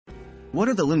What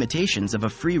are the limitations of a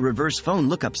free reverse phone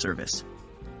lookup service?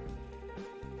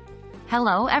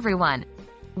 Hello everyone.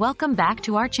 Welcome back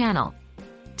to our channel.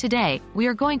 Today, we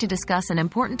are going to discuss an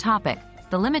important topic,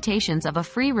 the limitations of a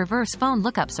free reverse phone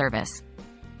lookup service.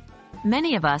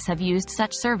 Many of us have used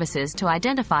such services to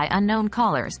identify unknown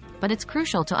callers, but it's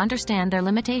crucial to understand their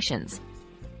limitations.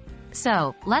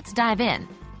 So, let's dive in.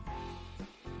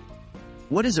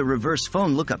 What is a reverse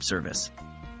phone lookup service?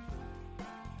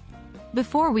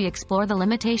 Before we explore the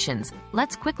limitations,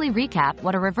 let's quickly recap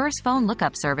what a reverse phone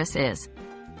lookup service is.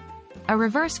 A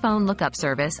reverse phone lookup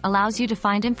service allows you to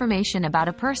find information about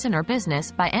a person or business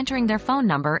by entering their phone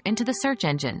number into the search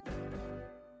engine.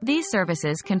 These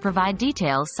services can provide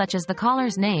details such as the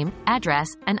caller's name, address,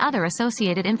 and other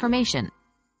associated information.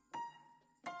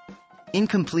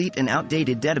 Incomplete and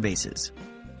outdated databases.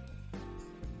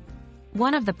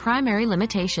 One of the primary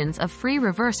limitations of free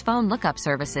reverse phone lookup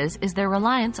services is their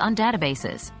reliance on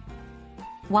databases.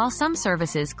 While some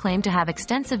services claim to have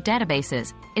extensive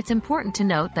databases, it's important to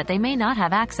note that they may not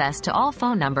have access to all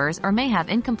phone numbers or may have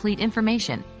incomplete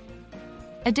information.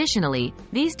 Additionally,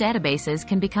 these databases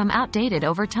can become outdated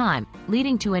over time,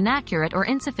 leading to inaccurate or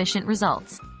insufficient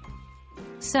results.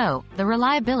 So, the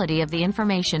reliability of the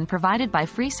information provided by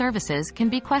free services can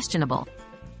be questionable.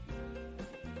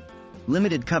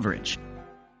 Limited coverage.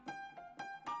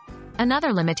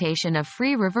 Another limitation of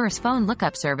free reverse phone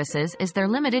lookup services is their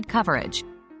limited coverage.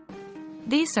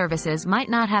 These services might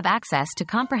not have access to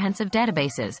comprehensive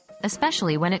databases,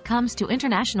 especially when it comes to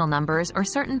international numbers or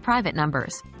certain private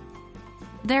numbers.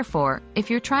 Therefore, if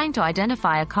you're trying to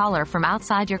identify a caller from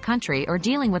outside your country or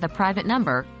dealing with a private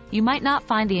number, you might not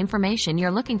find the information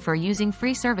you're looking for using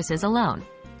free services alone.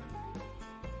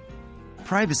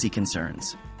 Privacy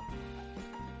concerns.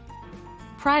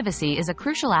 Privacy is a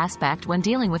crucial aspect when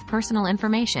dealing with personal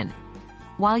information.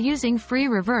 While using free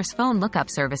reverse phone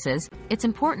lookup services, it's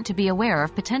important to be aware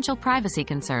of potential privacy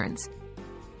concerns.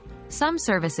 Some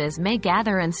services may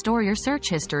gather and store your search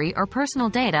history or personal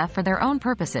data for their own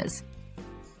purposes.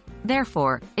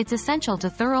 Therefore, it's essential to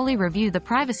thoroughly review the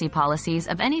privacy policies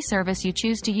of any service you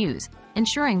choose to use,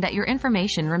 ensuring that your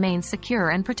information remains secure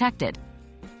and protected.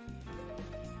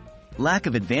 Lack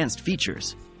of advanced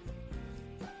features.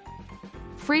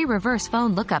 Free reverse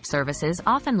phone lookup services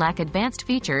often lack advanced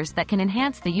features that can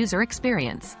enhance the user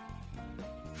experience.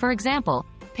 For example,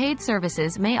 paid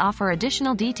services may offer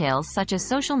additional details such as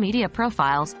social media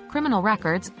profiles, criminal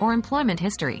records, or employment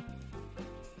history.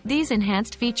 These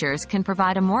enhanced features can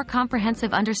provide a more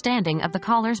comprehensive understanding of the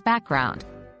caller's background.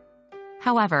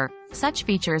 However, such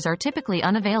features are typically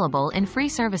unavailable in free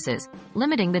services,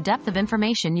 limiting the depth of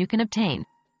information you can obtain.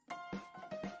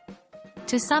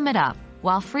 To sum it up,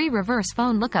 while free reverse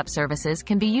phone lookup services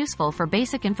can be useful for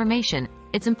basic information,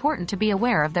 it's important to be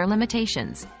aware of their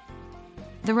limitations.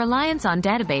 The reliance on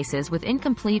databases with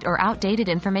incomplete or outdated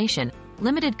information,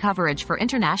 limited coverage for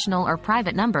international or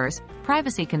private numbers,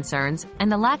 privacy concerns,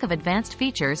 and the lack of advanced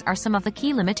features are some of the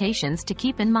key limitations to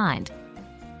keep in mind.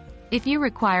 If you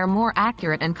require more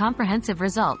accurate and comprehensive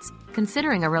results,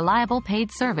 considering a reliable paid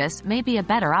service may be a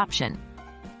better option.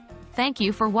 Thank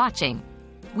you for watching.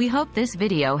 We hope this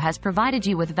video has provided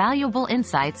you with valuable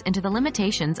insights into the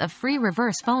limitations of free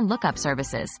reverse phone lookup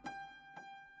services.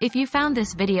 If you found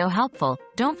this video helpful,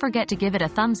 don't forget to give it a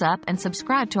thumbs up and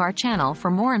subscribe to our channel for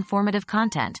more informative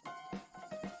content.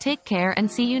 Take care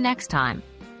and see you next time.